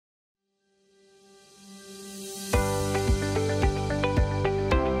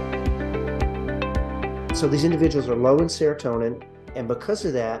So these individuals are low in serotonin, and because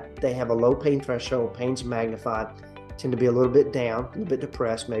of that, they have a low pain threshold, pain's magnified, tend to be a little bit down, a little bit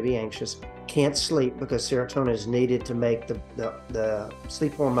depressed, maybe anxious, can't sleep because serotonin is needed to make the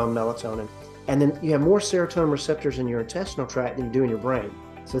sleep hormone melatonin. And then you have more serotonin receptors in your intestinal tract than you do in your brain.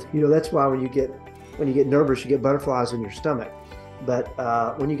 So, that's why when you get nervous, you get butterflies in your stomach. But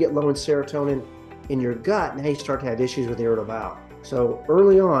when you get low in serotonin in your gut, now you start to have issues with irritable bowel. So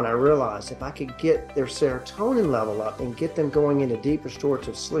early on, I realized if I could get their serotonin level up and get them going into deep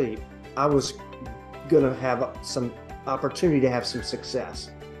restorative sleep, I was going to have some opportunity to have some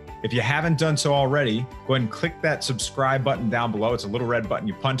success. If you haven't done so already, go ahead and click that subscribe button down below. It's a little red button.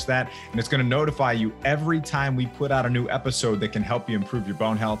 You punch that, and it's going to notify you every time we put out a new episode that can help you improve your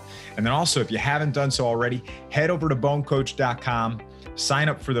bone health. And then also, if you haven't done so already, head over to bonecoach.com, sign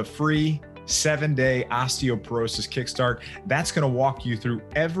up for the free 7-day osteoporosis kickstart. That's going to walk you through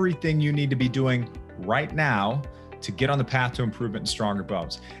everything you need to be doing right now to get on the path to improvement and stronger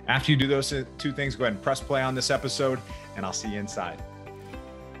bones. After you do those two things, go ahead and press play on this episode, and I'll see you inside.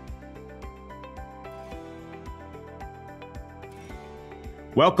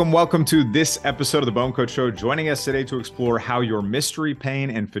 Welcome to this episode of the BoneCoach Show. Joining us today to explore how your mystery pain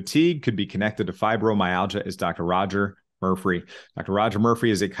and fatigue could be connected to fibromyalgia is Dr. Rodger Murphree. Dr. Rodger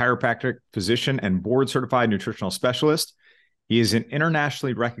Murphree is a chiropractic physician and board-certified nutritional specialist. He is an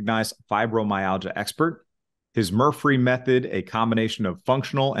internationally recognized fibromyalgia expert. His Murphree method, a combination of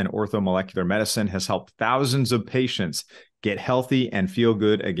functional and orthomolecular medicine, has helped thousands of patients get healthy and feel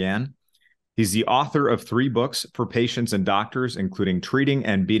good again. He's the author of 3 books for patients and doctors, including Treating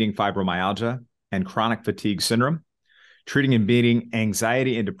and Beating Fibromyalgia and Chronic Fatigue Syndrome, Treating and Beating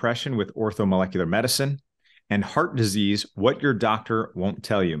Anxiety and Depression with Orthomolecular Medicine, and Heart Disease, What Your Doctor Won't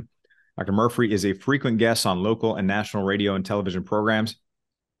Tell You. Dr. Murphree is a frequent guest on local and national radio and television programs,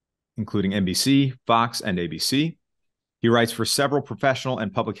 including NBC, Fox, and ABC. He writes for several professional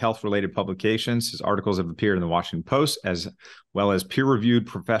and public health-related publications. His articles have appeared in the Washington Post, as well as peer-reviewed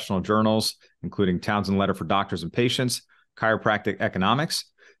professional journals, including Townsend Letter for Doctors and Patients, Chiropractic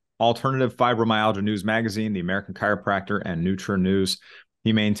Economics, Alternative Fibromyalgia News Magazine, The American Chiropractor, and Nutra News.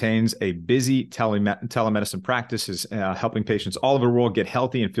 He maintains a busy telemedicine practice, is helping patients all over the world get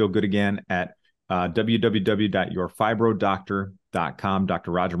healthy and feel good again at www.yourfibrodoctor.com.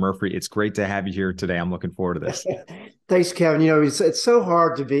 Dr. Rodger Murphree, it's great to have you here today. I'm looking forward to this. Thanks, Kevin. It's so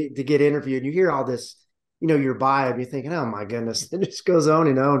hard to get interviewed. You hear all this, your bio, and you're thinking, oh my goodness, it just goes on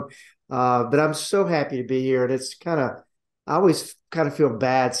and on. But I'm so happy to be here. And it's I always kind of feel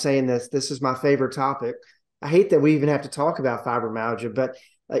bad saying this. This is my favorite topic. I hate that we even have to talk about fibromyalgia, but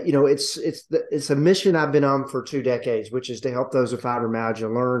it's a mission I've been on for 2 decades, which is to help those with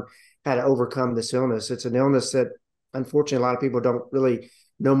fibromyalgia learn how to overcome this illness. It's an illness that, unfortunately, a lot of people don't really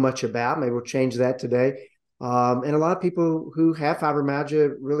know much about. Maybe we'll change that today. And a lot of people who have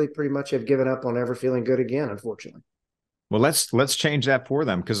fibromyalgia really pretty much have given up on ever feeling good again, unfortunately. Well, let's change that for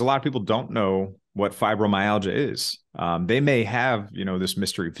them, because a lot of people don't know what fibromyalgia is. They may have, this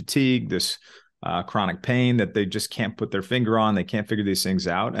mystery fatigue, this chronic pain that they just can't put their finger on. They can't figure these things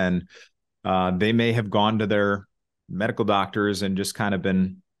out. And they may have gone to their medical doctors and just kind of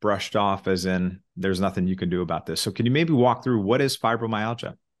been brushed off as in, there's nothing you can do about this. So can you maybe walk through what is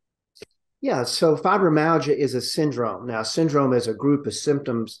fibromyalgia? Yeah, so fibromyalgia is a syndrome. Now, syndrome is a group of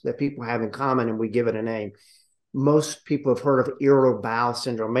symptoms that people have in common, and we give it a name. Most people have heard of irritable bowel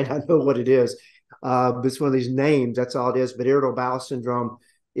syndrome, may not know what it is, but it's one of these names, that's all it is. But irritable bowel syndrome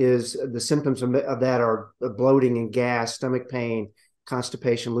is the symptoms of that are bloating and gas, stomach pain,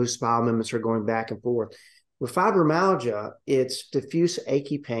 constipation, loose bowel movements are going back and forth. With fibromyalgia, it's diffuse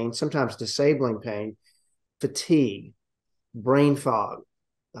achy pain, sometimes disabling pain, fatigue, brain fog.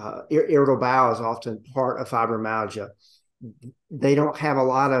 Irritable bowel is often part of fibromyalgia. They don't have a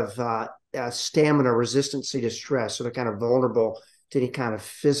lot of stamina resistancy to stress, so they're kind of vulnerable to any kind of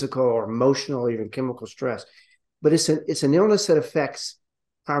physical or emotional or even chemical stress. But it's an illness that affects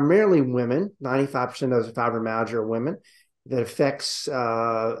primarily women. 95% of those with fibromyalgia are women. That affects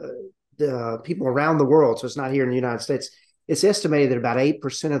the people around the world. So it's not here in the United States. It's estimated that about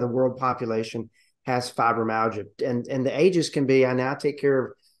 8% of the world population has fibromyalgia. And the ages can be, I now take care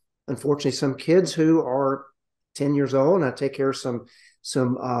of, unfortunately, some kids who are 10 years old, and I take care of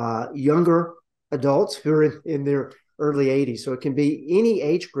some younger adults who are in their early 80s. So it can be any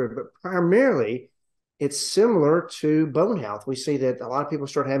age group, but primarily it's similar to bone health. We see that a lot of people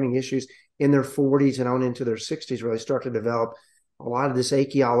start having issues in their 40s and on into their 60s, where they start to develop a lot of this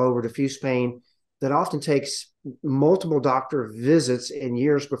achy all over diffuse pain that often takes multiple doctor visits and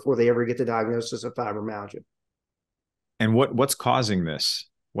years before they ever get the diagnosis of fibromyalgia. And what's causing this?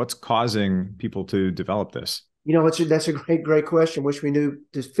 What's causing people to develop this? That's a great question. Wish we knew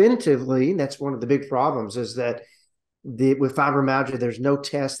definitively. That's one of the big problems is that with fibromyalgia, there's no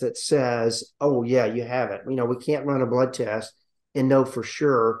test that says, oh yeah, you have it. We can't run a blood test and know for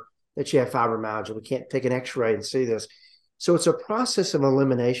sure that you have fibromyalgia. We can't take an x-ray and see this. So it's a process of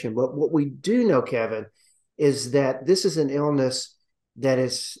elimination. But what we do know, Kevin, is that this is an illness that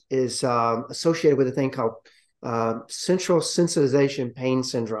is associated with a thing called central sensitization pain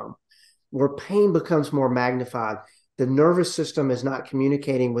syndrome, where pain becomes more magnified. The nervous system is not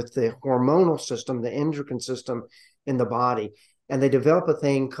communicating with the hormonal system, the endocrine system in the body. And they develop a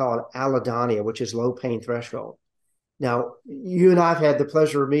thing called allodynia, which is low pain threshold. Now, you and I have had the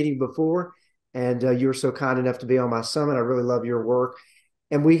pleasure of meeting before, and you were so kind enough to be on my summit. I really love your work.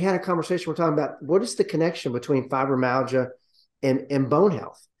 And we had a conversation. We're talking about what is the connection between fibromyalgia and bone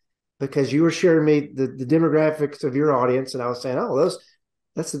health, because you were sharing me the demographics of your audience, and I was saying, oh,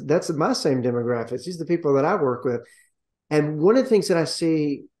 that's my same demographics. These are the people that I work with. And one of the things that I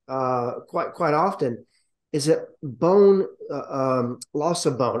see quite often is that bone loss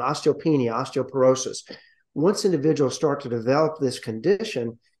of bone, osteopenia, osteoporosis. Once individuals start to develop this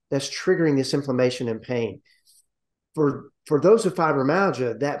condition, that's triggering this inflammation and pain. For those with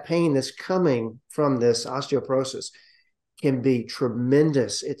fibromyalgia, that pain that's coming from this osteoporosis can be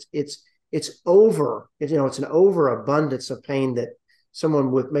tremendous. It's over. It's an overabundance of pain that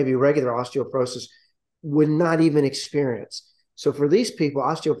someone with maybe regular osteoporosis would not even experience. So for these people,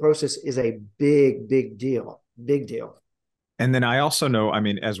 osteoporosis is a big deal. And then I also know, I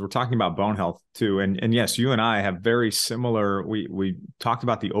mean, as we're talking about bone health too, and yes, you and I have very similar, we talked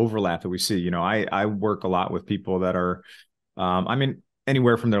about the overlap that we see. I work a lot with people that are,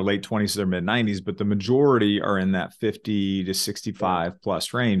 anywhere from their late 20s to their mid 90s, but the majority are in that 50 to 65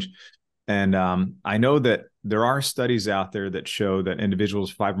 plus range. And I know that there are studies out there that show that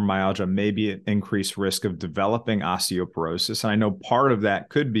individuals with fibromyalgia may be at increased risk of developing osteoporosis. And I know part of that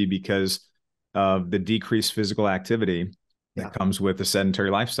could be because of the decreased physical activity that comes with a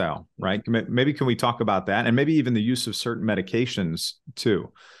sedentary lifestyle, right? Maybe can we talk about that, and maybe even the use of certain medications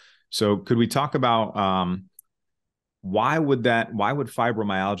too? So could we talk about why would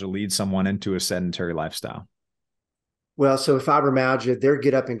fibromyalgia lead someone into a sedentary lifestyle? Well, so with fibromyalgia, their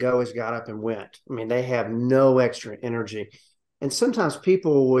get up and go is got up and went. I mean, they have no extra energy. And sometimes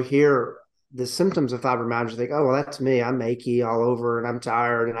people will hear the symptoms of fibromyalgia, think, oh, well, that's me. I'm achy all over and I'm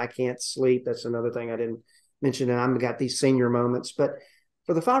tired and I can't sleep. That's another thing I didn't mention. And I've got these senior moments. But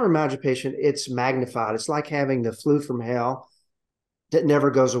for the fibromyalgia patient, it's magnified. It's like having the flu from hell that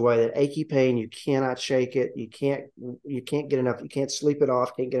never goes away. That achy pain, you cannot shake it. You can't get enough. You can't sleep it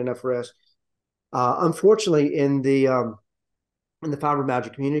off. Can't get enough rest. Unfortunately, in the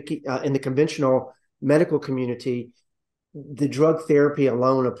fibromyalgia community, in the conventional medical community, the drug therapy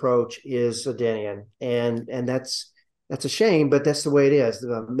alone approach is a dead end, and that's a shame, but that's the way it is.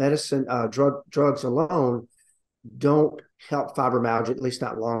 The medicine, drugs alone don't help fibromyalgia, at least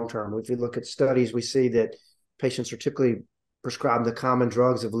not long term. If you look at studies, we see that patients are typically prescribed the common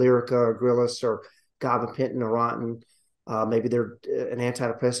drugs of Lyrica or Grillis or gabapentin or Orantin. Maybe they're an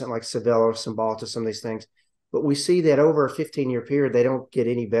antidepressant like Savella or Cymbalta, some of these things. But we see that over a 15-year period, they don't get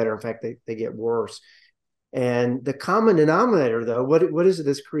any better. In fact, they get worse. And the common denominator, though, what is it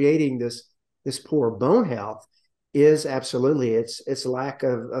that's creating this poor bone health is absolutely it's lack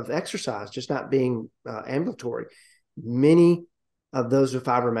of exercise, just not being ambulatory. Many of those with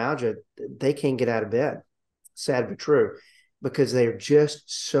fibromyalgia, they can't get out of bed. Sad but true, because they're just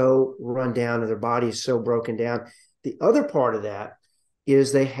so run down and their body is so broken down. The other part of that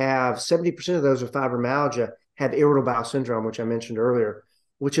is they have 70% of those with fibromyalgia have irritable bowel syndrome, which I mentioned earlier,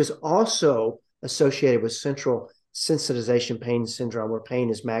 which is also associated with central sensitization pain syndrome, where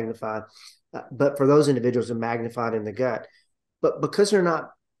pain is magnified. But for those individuals, it's magnified in the gut. But because they're not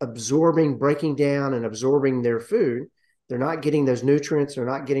breaking down and absorbing their food, they're not getting those nutrients, they're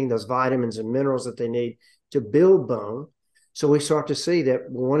not getting those vitamins and minerals that they need to build bone. So we start to see that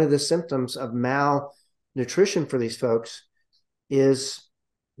one of the symptoms of malnutrition for these folks is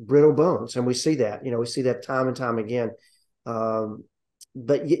brittle bones. And we see that, we see that time and time again.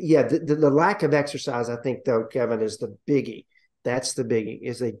 But yeah, the lack of exercise, I think, though, Kevin, is the biggie. That's the biggie,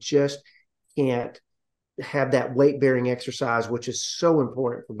 is they just can't have that weight-bearing exercise, which is so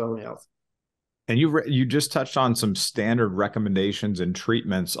important for bone health. And you just touched on some standard recommendations and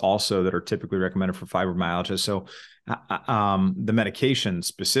treatments also that are typically recommended for fibromyalgia. So the medication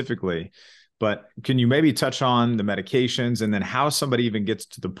specifically, but can you maybe touch on the medications and then how somebody even gets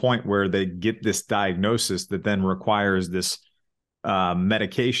to the point where they get this diagnosis that then requires this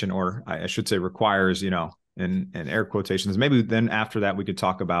medication, or I should say requires, in air quotations. Maybe then after that, we could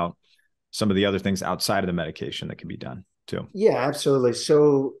talk about some of the other things outside of the medication that can be done too. Yeah, absolutely.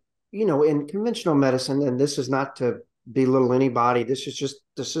 So, in conventional medicine, and this is not to belittle anybody, this is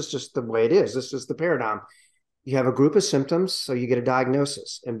just the way it is. This is the paradigm. You have a group of symptoms, so you get a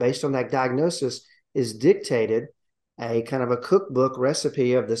diagnosis. And based on that diagnosis is dictated a kind of a cookbook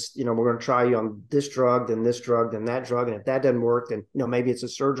recipe of this, we're going to try you on this drug, then this drug, then that drug. And if that doesn't work, then, maybe it's a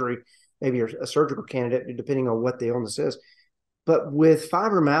surgery, maybe you're a surgical candidate, depending on what the illness is. But with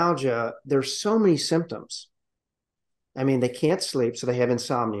fibromyalgia, there's so many symptoms. I mean, they can't sleep, so they have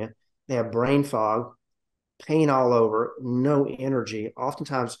insomnia. They have brain fog, pain all over, no energy.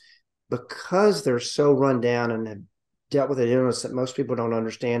 Oftentimes, because they're so run down and have dealt with an illness that most people don't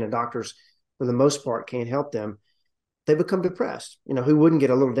understand, and doctors, for the most part, can't help them, they become depressed. Who wouldn't get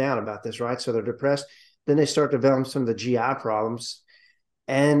a little down about this, right? So they're depressed. Then they start developing some of the GI problems.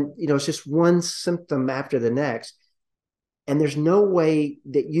 And, it's just one symptom after the next. And there's no way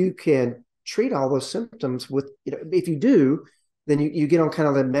that you can treat all those symptoms with, if you do, then you get on kind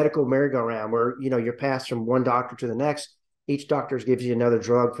of the medical merry-go-round where, you're passed from one doctor to the next. Each doctor gives you another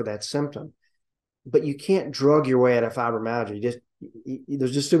drug for that symptom. But you can't drug your way out of fibromyalgia.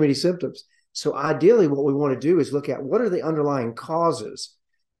 There's just too many symptoms. So ideally, what we want to do is look at what are the underlying causes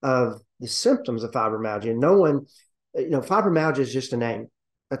of the symptoms of fibromyalgia. No one, fibromyalgia is just a name.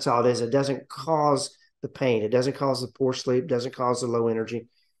 That's all it is. It doesn't cause the pain. It doesn't cause the poor sleep. It doesn't cause the low energy.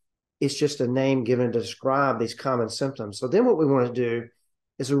 It's just a name given to describe these common symptoms. So then what we want to do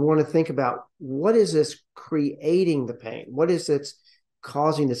is we want to think about what is this creating the pain? What is it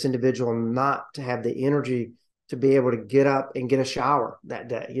causing this individual not to have the energy to be able to get up and get a shower that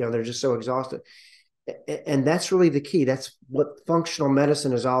day? They're just so exhausted. And that's really the key. That's what functional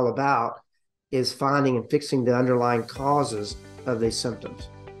medicine is all about, is finding and fixing the underlying causes of these symptoms.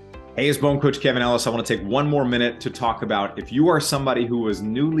 Hey, it's Bone Coach Kevin Ellis. I want to take one more minute to talk about if you are somebody who was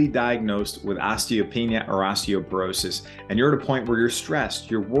newly diagnosed with osteopenia or osteoporosis, and you're at a point where you're stressed,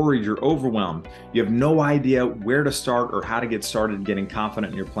 you're worried, you're overwhelmed, you have no idea where to start or how to get started getting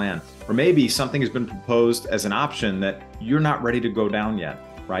confident in your plan. Or maybe something has been proposed as an option that you're not ready to go down yet,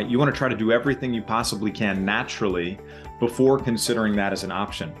 right? You want to try to do everything you possibly can naturally before considering that as an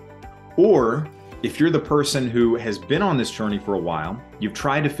option. Or if you're the person who has been on this journey for a while, you've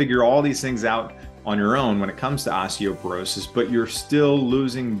tried to figure all these things out on your own when it comes to osteoporosis, but you're still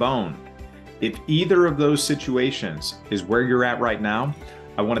losing bone. If either of those situations is where you're at right now,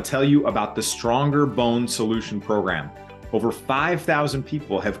 I want to tell you about the Stronger Bone Solution Program. Over 5,000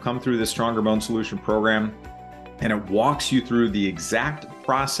 people have come through the Stronger Bone Solution Program, and it walks you through the exact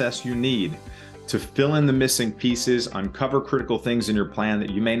process you need to fill in the missing pieces, uncover critical things in your plan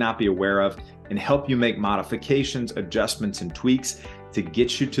that you may not be aware of, and help you make modifications, adjustments, and tweaks to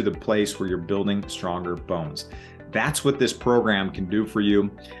get you to the place where you're building stronger bones. That's what this program can do for you.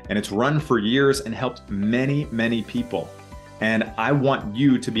 And it's run for years and helped many, many people. And I want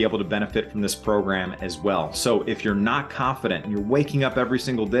you to be able to benefit from this program as well. So if you're not confident and you're waking up every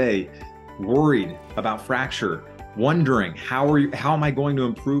single day worried about fracture, wondering how am I going to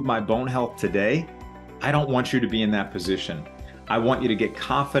improve my bone health today? I don't want you to be in that position. I want you to get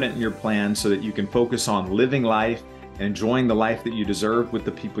confident in your plan so that you can focus on living life and enjoying the life that you deserve with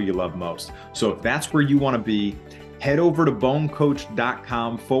the people you love most. So if that's where you want to be, head over to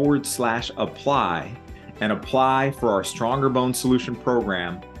bonecoach.com/apply and apply for our Stronger Bone Solution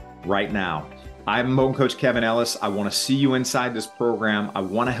Program right now. I'm Bone Coach Kevin Ellis. I want to see you inside this program. I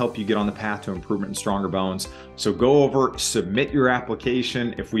want to help you get on the path to improvement and stronger bones. So go over, submit your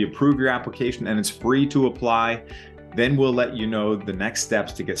application. If we approve your application and it's free to apply, then we'll let you know the next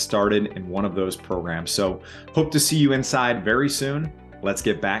steps to get started in one of those programs. So hope to see you inside very soon. Let's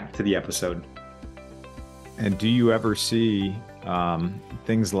get back to the episode. And do you ever see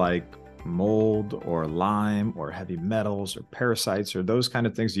things like mold or Lyme or heavy metals or parasites or those kind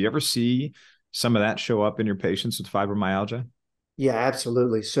of things? Do you ever see some of that show up in your patients with fibromyalgia? Yeah,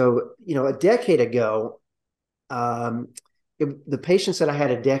 absolutely. So, a decade ago, the patients that I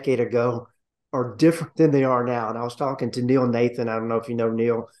had a decade ago are different than they are now. And I was talking to Neil Nathan. I don't know if you know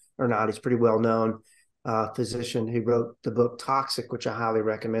Neil or not. He's pretty well known physician who wrote the book Toxic, which I highly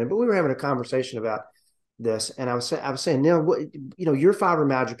recommend. But we were having a conversation about this, and I was saying, Neil, your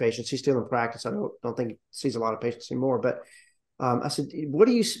fibromyalgia patients, he's still in practice. I don't think he sees a lot of patients anymore. But I said, what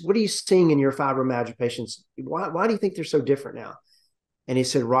are you seeing in your fibromyalgia patients? Why do you think they're so different now? And he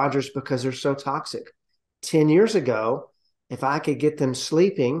said, Rodger's, because they're so toxic. 10 years ago, if I could get them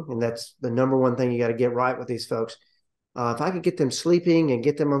sleeping, and that's the number one thing you got to get right with these folks, if I could get them sleeping and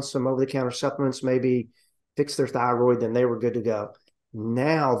get them on some over-the-counter supplements, maybe fix their thyroid, then they were good to go.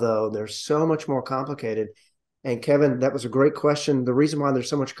 Now, though, they're so much more complicated. And Kevin, that was a great question. The reason why they're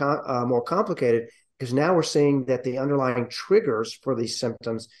so much more complicated, because now we're seeing that the underlying triggers for these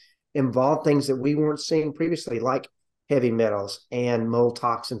symptoms involve things that we weren't seeing previously, like heavy metals and mold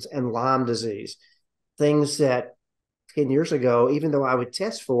toxins and Lyme disease, things that 10 years ago, even though I would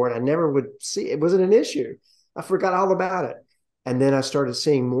test for it, I never would see it. Wasn't an issue. I forgot all about it. And then I started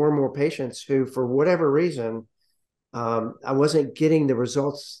seeing more and more patients who, for whatever reason, I wasn't getting the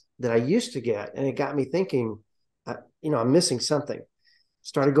results that I used to get. And it got me thinking, I'm missing something.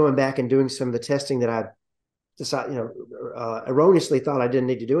 Started going back and doing some of the testing that I decided, erroneously thought I didn't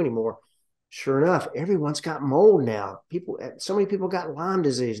need to do anymore. Sure enough, everyone's got mold now. So many people got Lyme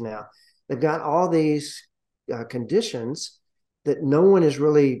disease now. They've got all these conditions that no one is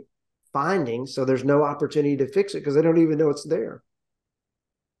really finding. So there's no opportunity to fix it because they don't even know it's there.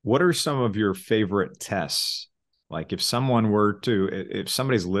 What are some of your favorite tests? Like if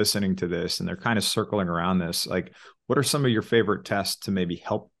somebody's listening to this and they're kind of circling around this, like what are some of your favorite tests to maybe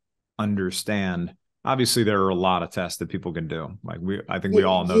help understand? Obviously, there are a lot of tests that people can do. I think we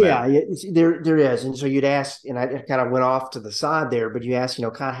all know that. Yeah, there is. And so you'd ask, and I kind of went off to the side there, but you asked,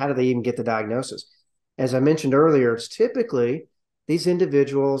 kind of how do they even get the diagnosis? As I mentioned earlier, it's typically these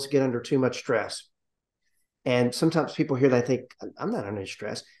individuals get under too much stress. And sometimes people hear that, think, I'm not under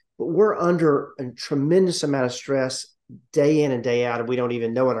stress, but we're under a tremendous amount of stress day in and day out, and we don't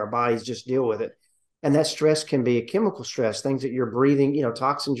even know it. Our bodies just deal with it. And that stress can be a chemical stress, things that you're breathing,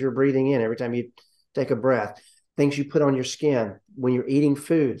 toxins you're breathing in every time you take a breath, things you put on your skin when you're eating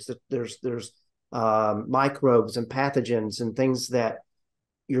foods. There's microbes and pathogens and things that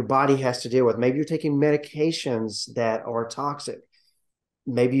your body has to deal with. Maybe you're taking medications that are toxic.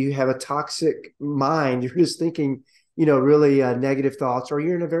 Maybe you have a toxic mind. You're just thinking, really negative thoughts, or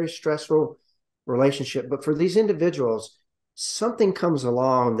you're in a very stressful relationship. But for these individuals, something comes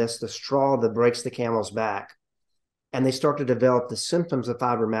along that's the straw that breaks the camel's back, and they start to develop the symptoms of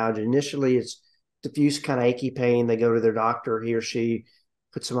fibromyalgia. Initially, it's diffuse kind of achy pain. They go to their doctor. He or she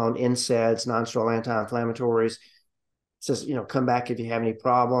puts them on NSAIDs, non-steroidal anti-inflammatories. Says, come back if you have any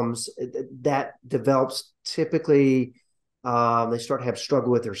problems. That develops typically. They start to have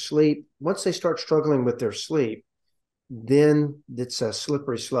struggle with their sleep. Once they start struggling with their sleep, then it's a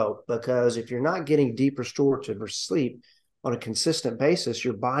slippery slope, because if you're not getting deep restorative or sleep on a consistent basis,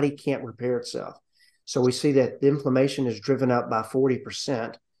 your body can't repair itself. So we see that the inflammation is driven up by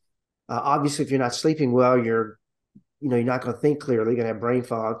 40%. Obviously, if you're not sleeping well, you're not going to think clearly. You're going to have brain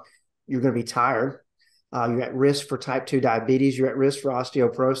fog. You're going to be tired. You're at risk for type 2 diabetes. You're at risk for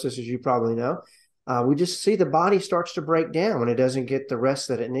osteoporosis, as you probably know. We just see the body starts to break down when it doesn't get the rest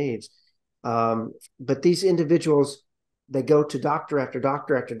that it needs. But these individuals, they go to doctor after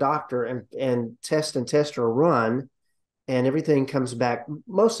doctor after doctor and test or run, and everything comes back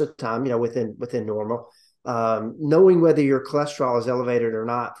most of the time, within normal. Knowing whether your cholesterol is elevated or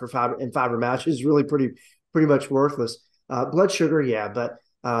not for fibromyalgia is really pretty much worthless. Blood sugar, yeah,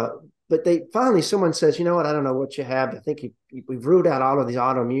 but they finally, someone says, you know what, I don't know what you have. I think we've ruled out all of these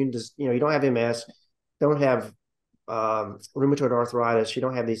autoimmune, you don't have MS, don't have rheumatoid arthritis, you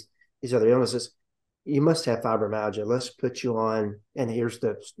don't have these other illnesses. You must have fibromyalgia. Let's put you on, and here's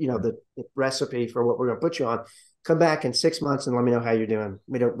the recipe for what we're going to put you on. Come back in 6 months and let me know how you're doing.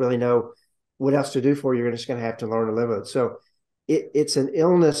 We don't really know what else to do for you. You're just going to have to learn to live with it. So it's an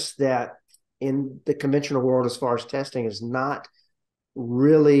illness that in the conventional world, as far as testing, is not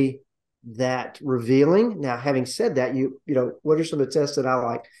really that revealing. Now, having said that, what are some of the tests that I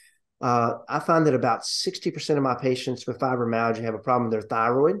like? I find that about 60% of my patients with fibromyalgia have a problem with their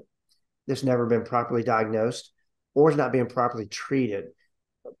thyroid that's never been properly diagnosed or is not being properly treated.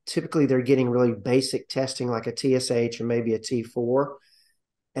 Typically, they're getting really basic testing like a TSH and maybe a T4,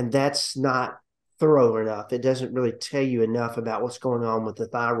 and that's not thorough enough. It doesn't really tell you enough about what's going on with the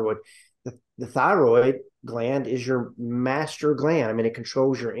thyroid. The thyroid gland is your master gland. I mean, it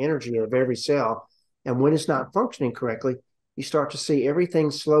controls your energy of every cell. And when it's not functioning correctly, you start to see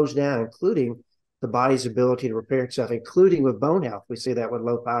everything slows down, including the body's ability to repair itself, including with bone health. We see that with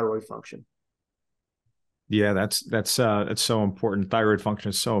low thyroid function. Yeah, that's so important. Thyroid function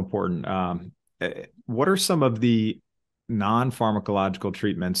is so important. What are some of the non-pharmacological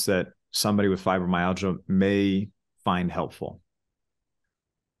treatments that somebody with fibromyalgia may find helpful?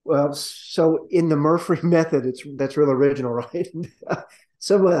 Well, so in the Murphree method, that's real original, right?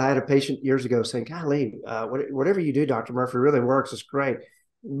 I had a patient years ago saying, golly, whatever you do, Dr. Murphree, really works. It's great.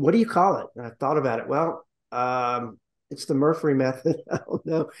 What do you call it? And I thought about it. Well, it's the Murphree method. I don't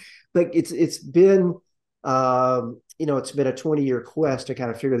know. But it's been, it's been a 20-year quest to kind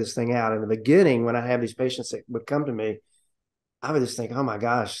of figure this thing out. In the beginning, when I have these patients that would come to me, I would just think, oh my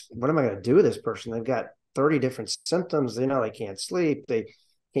gosh, what am I going to do with this person? They've got 30 different symptoms. They can't sleep. They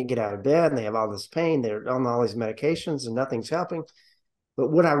can't get out of bed. And they have all this pain. They're on all these medications and nothing's helping.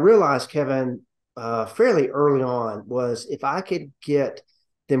 But what I realized, Kevin, fairly early on was if I could get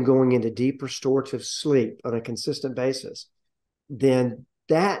them going into deep restorative sleep on a consistent basis, then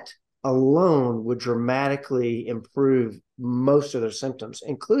that alone would dramatically improve most of their symptoms,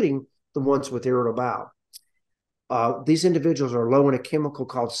 including the ones with irritable bowel. These individuals are low in a chemical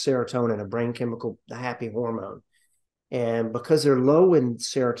called serotonin, a brain chemical, the happy hormone. And because they're low in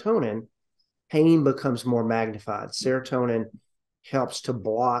serotonin, pain becomes more magnified. Serotonin helps to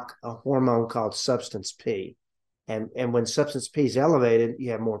block a hormone called substance P. And when substance P is elevated,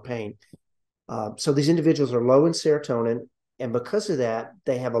 you have more pain. So these individuals are low in serotonin. And because of that,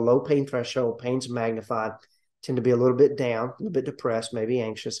 they have a low pain threshold, pain's magnified, tend to be a little bit down, a little bit depressed, maybe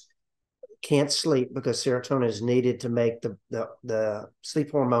anxious, can't sleep because serotonin is needed to make the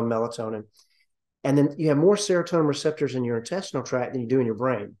sleep hormone melatonin. And then you have more serotonin receptors in your intestinal tract than you do in your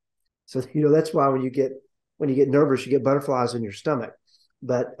brain. So, that's why when you get nervous, you get butterflies in your stomach.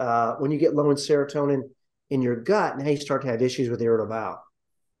 But when you get low in serotonin in your gut, now you start to have issues with irritable bowel.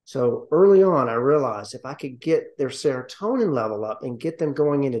 So early on, I realized if I could get their serotonin level up and get them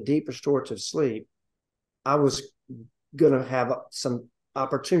going into deep restorative sleep, I was going to have some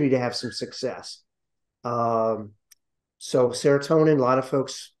opportunity to have some success. So serotonin, a lot of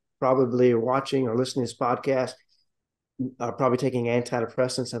folks probably are watching or listening to this podcast are probably taking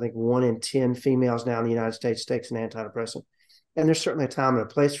antidepressants. I think 1 in 10 females now in the United States takes an antidepressant. And there's certainly a time and a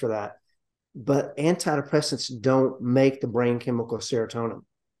place for that. But antidepressants don't make the brain chemical serotonin.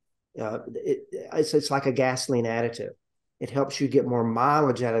 It's like a gasoline additive. It helps you get more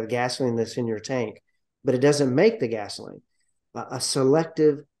mileage out of the gasoline that's in your tank, but it doesn't make the gasoline. A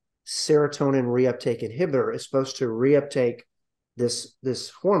selective serotonin reuptake inhibitor is supposed to reuptake this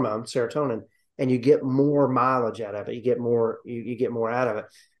hormone, serotonin, and you get more mileage out of it. You get more out of it.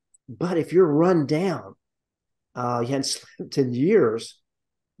 But if you're run down, you hadn't slept in years,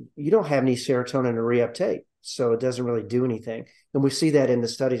 you don't have any serotonin to reuptake. So it doesn't really do anything. And we see that in the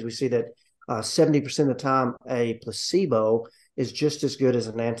studies. We see that 70% of the time, a placebo is just as good as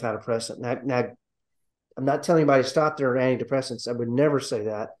an antidepressant. Now, I'm not telling anybody to stop their antidepressants. I would never say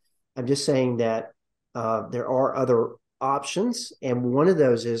that. I'm just saying that there are other options. And one of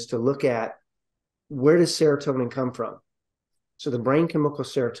those is to look at where does serotonin come from? So the brain chemical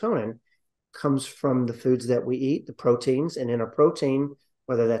serotonin comes from the foods that we eat, the proteins. And in a protein,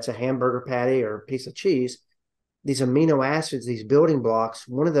 whether that's a hamburger patty or a piece of cheese, these amino acids, these building blocks,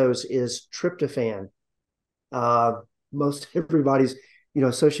 one of those is tryptophan. Most everybody's,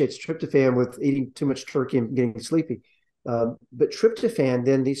 associates tryptophan with eating too much turkey and getting sleepy. But tryptophan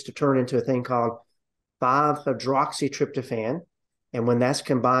then needs to turn into a thing called 5-hydroxytryptophan. And when that's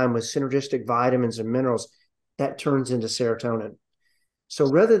combined with synergistic vitamins and minerals, that turns into serotonin. So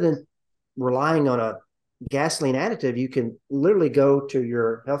rather than relying on a gasoline additive, you can literally go to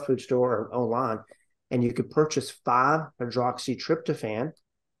your health food store or online and you could purchase 5-hydroxytryptophan.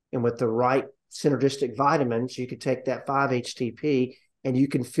 And with the right synergistic vitamins, you could take that 5-HTP and you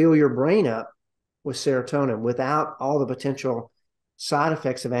can fill your brain up with serotonin without all the potential side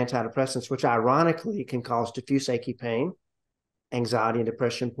effects of antidepressants, which ironically can cause diffuse achy pain, anxiety and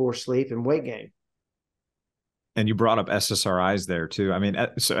depression, poor sleep, and weight gain. And you brought up SSRIs there too. I mean,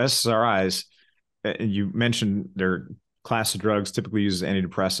 so SSRIs, you mentioned they're class of drugs typically used as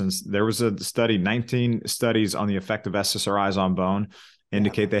antidepressants. There was a study, 19 studies on the effect of SSRIs on bone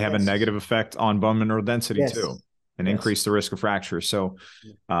indicate they have a negative effect on bone mineral density too, and increase the risk of fractures. So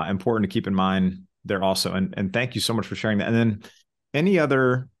important to keep in mind there also. And thank you so much for sharing that. And then any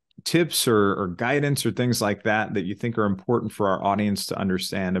other tips or guidance or things like that you think are important for our audience to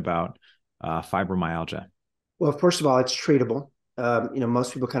understand about fibromyalgia? Well, first of all, it's treatable.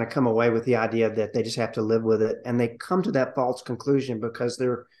 Most people kind of come away with the idea that they just have to live with it. And they come to that false conclusion because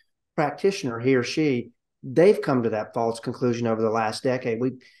their practitioner, he or she, they've come to that false conclusion over the last decade.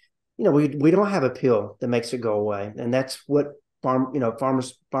 We don't have a pill that makes it go away. And that's what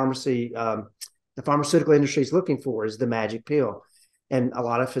the pharmaceutical industry is looking for, is the magic pill. And a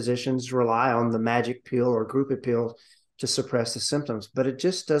lot of physicians rely on the magic pill or group of pills to suppress the symptoms, but it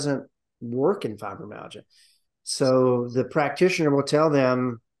just doesn't work in fibromyalgia. So the practitioner will tell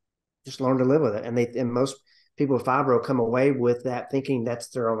them, just learn to live with it. And most people with fibro come away with that thinking that's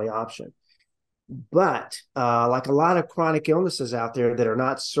their only option. But like a lot of chronic illnesses out there that are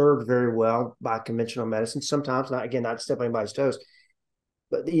not served very well by conventional medicine, sometimes, not stepping on anybody's toes,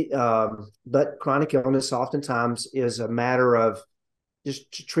 but chronic illness oftentimes is a matter of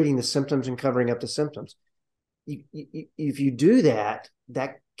just treating the symptoms and covering up the symptoms. if you do that,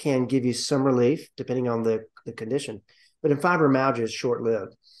 that can give you some relief depending on the condition. But in fibromyalgia, it's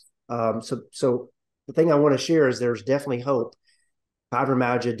short-lived. So the thing I want to share is there's definitely hope.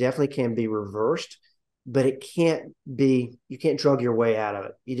 Fibromyalgia definitely can be reversed, but it can't be, you can't drug your way out of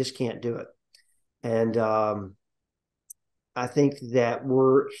it. You just can't do it. And I think that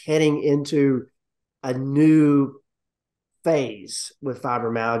we're heading into a new phase with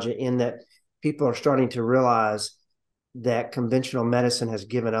fibromyalgia, in that people are starting to realize that conventional medicine has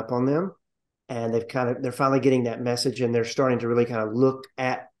given up on them, and they're finally getting that message, and they're starting to really kind of look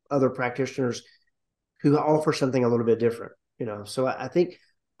at other practitioners who offer something a little bit different, So I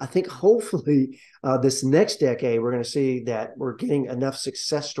think hopefully this next decade, we're going to see that we're getting enough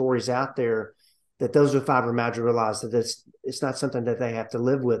success stories out there that those with fibromyalgia realize that it's not something that they have to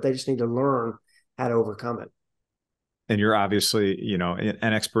live with. They just need to learn how to overcome it. And you're obviously,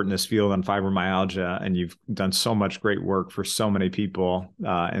 an expert in this field on fibromyalgia, and you've done so much great work for so many people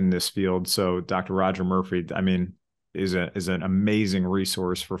in this field. So Dr. Rodger Murphree, is an amazing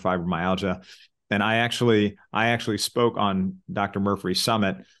resource for fibromyalgia. And I actually spoke on Dr. Murphree's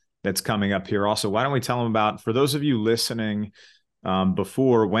summit that's coming up here also. Why don't we tell them about, for those of you listening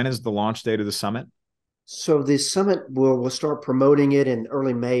before, when is the launch date of the summit? So the summit, we'll start promoting it in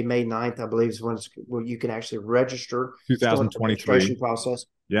early May 9th, I believe, is where you can actually register. 2023. Registration process.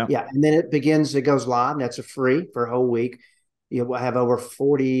 Yeah. Yeah. And then it goes live, and that's free for a whole week. We'll have over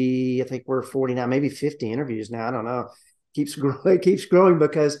 40, I think we're 49, maybe 50 interviews now. I don't know. Keeps growing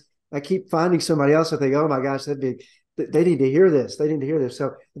because I keep finding somebody else. I think, oh my gosh, they need to hear this. They need to hear this. So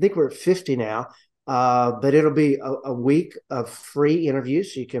I think we're at 50 now. But it'll be a week of free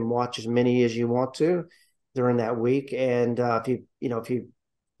interviews, so you can watch as many as you want to during that week. And if you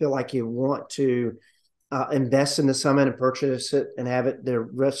feel like you want to invest in the summit and purchase it and have it the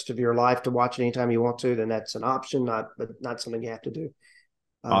rest of your life to watch anytime you want to, then that's an option, not something you have to do.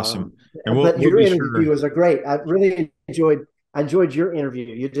 Awesome. But your interview was great. I really enjoyed your interview.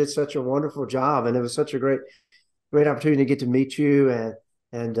 You did such a wonderful job, and it was such a great opportunity to get to meet you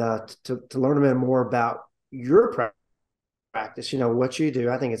and to learn a bit more about your practice, what you do.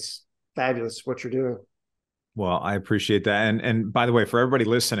 I think it's fabulous what you're doing. Well, I appreciate that. And by the way, for everybody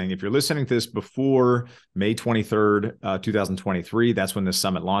listening, if you're listening to this before May 23rd, 2023, that's when this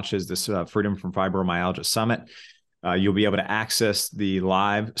summit launches, this Freedom from Fibromyalgia Summit. You'll be able to access the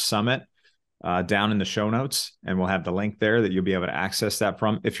live summit down in the show notes, and we'll have the link there that you'll be able to access that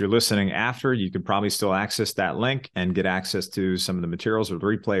from. If you're listening after, you could probably still access that link and get access to some of the materials or the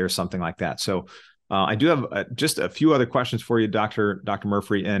replay or something like that. So I do have just a few other questions for you, Dr.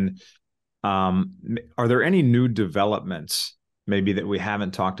 Murphree. And are there any new developments maybe that we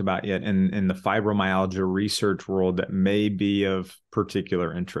haven't talked about yet in the fibromyalgia research world that may be of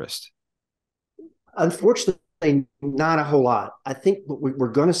particular interest? Unfortunately, not a whole lot. I think we're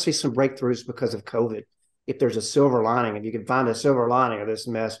going to see some breakthroughs because of COVID. If there's a silver lining, if you can find a silver lining of this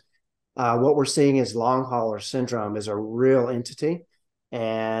mess, what we're seeing is long hauler syndrome is a real entity.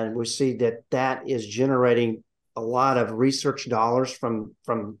 And we see that is generating a lot of research dollars from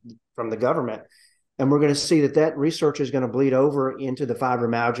the government. And we're going to see that research is going to bleed over into the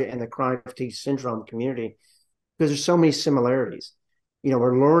fibromyalgia and the chronic fatigue syndrome community, because there's so many similarities.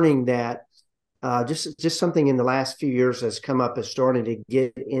 We're learning that just something in the last few years has come up, is starting to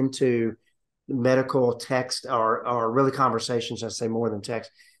get into medical text or really conversations, I say more than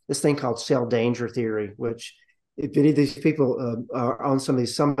text, this thing called cell danger theory, which if any of these people are on some of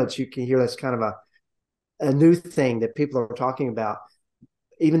these summits, you can hear that's kind of a new thing that people are talking about,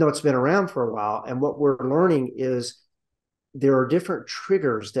 even though it's been around for a while. And what we're learning is there are different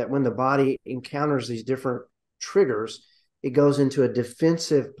triggers that when the body encounters these different triggers, it goes into a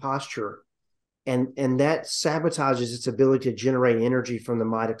defensive posture. And that sabotages its ability to generate energy from the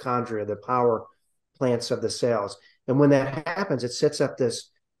mitochondria, the power plants of the cells. And when that happens, it sets up this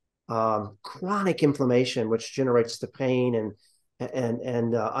chronic inflammation, which generates the pain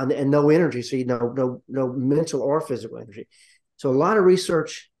and no energy. So no mental or physical energy. So a lot of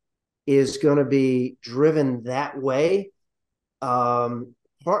research is going to be driven that way,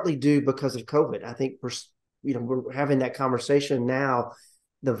 partly due because of COVID. I think we're having that conversation now.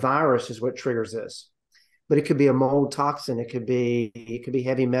 The virus is what triggers this, but it could be a mold toxin. It could be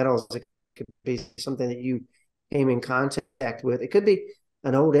heavy metals. It could be something that you came in contact with. It could be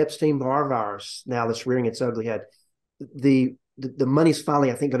an old Epstein-Barr virus now that's rearing its ugly head. The money's finally,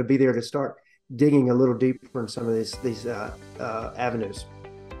 I think, going to be there to start digging a little deeper in some of these avenues.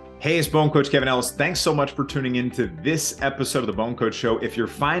 Hey, it's Bone Coach Kevin Ellis. Thanks so much for tuning into this episode of the Bone Coach Show. If you're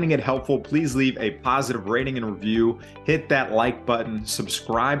finding it helpful, please leave a positive rating and review. Hit that like button,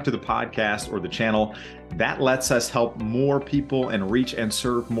 subscribe to the podcast or the channel. That lets us help more people and reach and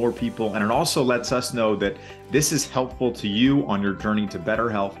serve more people. And it also lets us know that this is helpful to you on your journey to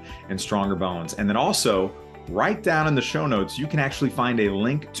better health and stronger bones. And then also, right down in the show notes, you can actually find a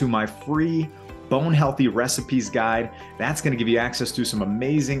link to my free Bone Healthy Recipes Guide. That's going to give you access to some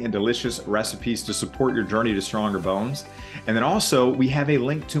amazing and delicious recipes to support your journey to stronger bones. And then also, we have a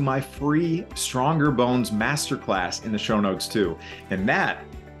link to my free Stronger Bones Masterclass in the show notes too. And that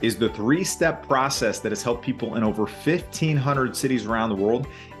is the 3-step process that has helped people in over 1,500 cities around the world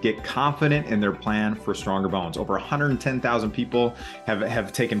get confident in their plan for stronger bones. Over 110,000 people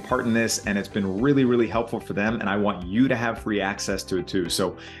have taken part in this, and it's been really, really helpful for them. And I want you to have free access to it too.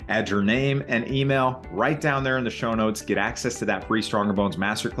 So add your name and email right down there in the show notes, get access to that free Stronger Bones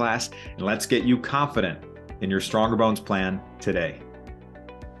Masterclass, and let's get you confident in your Stronger Bones plan today.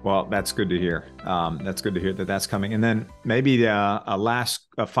 Well, that's good to hear. That's good to hear that that's coming. And then maybe a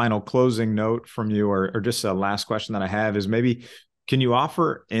final closing note from you, or just a last question that I have is maybe, can you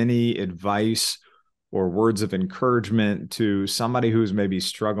offer any advice or words of encouragement to somebody who's maybe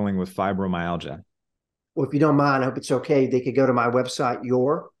struggling with fibromyalgia? Well, if you don't mind, I hope it's okay. They could go to my website,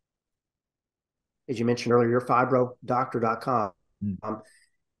 as you mentioned earlier, yourfibrodoctor.com.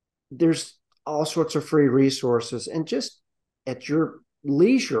 There's all sorts of free resources, and just at your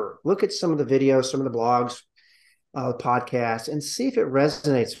leisure, look at some of the videos, some of the blogs, podcasts, and see if it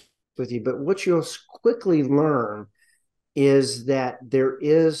resonates with you. But what you'll quickly learn is that there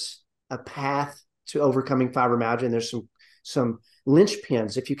is a path to overcoming fibromyalgia, and there's some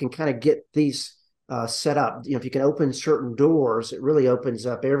linchpins. If you can kind of get these set up, if you can open certain doors, it really opens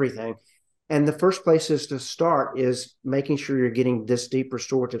up everything. And the first places to start is making sure you're getting this deep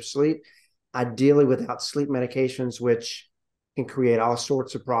restorative sleep, ideally without sleep medications, which can create all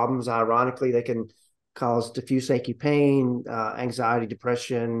sorts of problems. Ironically, they can cause diffuse achy pain, anxiety,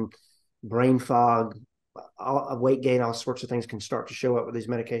 depression, brain fog, weight gain, all sorts of things can start to show up with these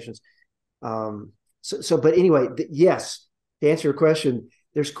medications. But anyway, yes, to answer your question,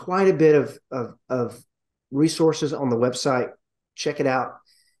 there's quite a bit of resources on the website. Check it out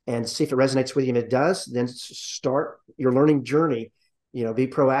and see if it resonates with you. And if it does, then start your learning journey. Be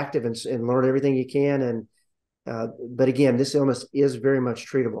proactive and learn everything you can. And but again, this illness is very much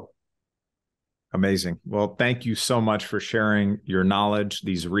treatable. Amazing. Well, thank you so much for sharing your knowledge,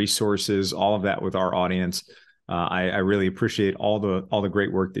 these resources, all of that with our audience. I really appreciate all the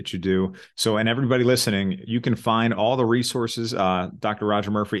great work that you do. So, and everybody listening, you can find all the resources, Dr. Rodger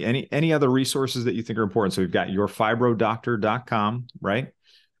Murphree, any other resources that you think are important. So we've got yourfibrodoctor.com, right?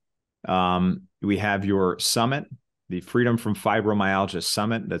 We have your summit, the Freedom from Fibromyalgia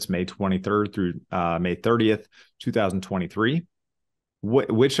Summit. That's May 23rd through May 30th, 2023. Do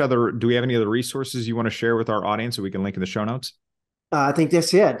we have any other resources you want to share with our audience that we can link in the show notes? I think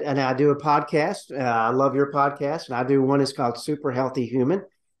that's it. And I do a podcast. I love your podcast. And I do one is called Super Healthy Human.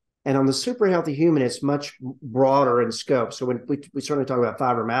 And on the Super Healthy Human, it's much broader in scope. So when we certainly talk about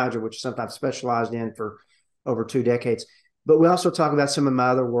fibromyalgia, which is something I've specialized in for over 2 decades. But we also talk about some of my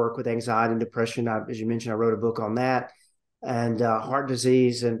other work with anxiety and depression. As you mentioned, I wrote a book on that, and heart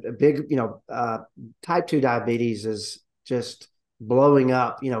disease, and a big, type 2 diabetes is just blowing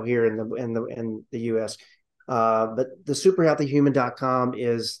up, here in the U.S. But the superhealthyhuman.com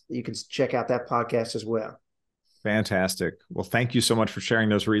you can check out that podcast as well. Fantastic. Well, thank you so much for sharing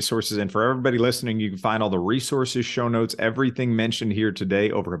those resources. And for everybody listening, you can find all the resources, show notes, everything mentioned here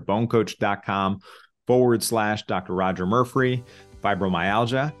today over at bonecoach.com/Dr. Rodger Murphree,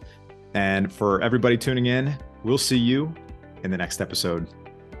 fibromyalgia. And for everybody tuning in, we'll see you in the next episode.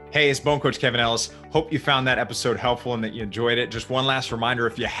 Hey, it's Bone Coach Kevin Ellis. Hope you found that episode helpful and that you enjoyed it. Just one last reminder,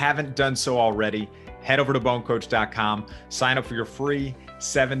 if you haven't done so already, head over to bonecoach.com, sign up for your free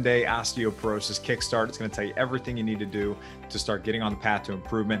 7-day osteoporosis kickstart. It's going to tell you everything you need to do to start getting on the path to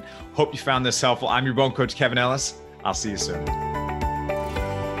improvement. Hope you found this helpful. I'm your Bone Coach Kevin Ellis. I'll see you soon.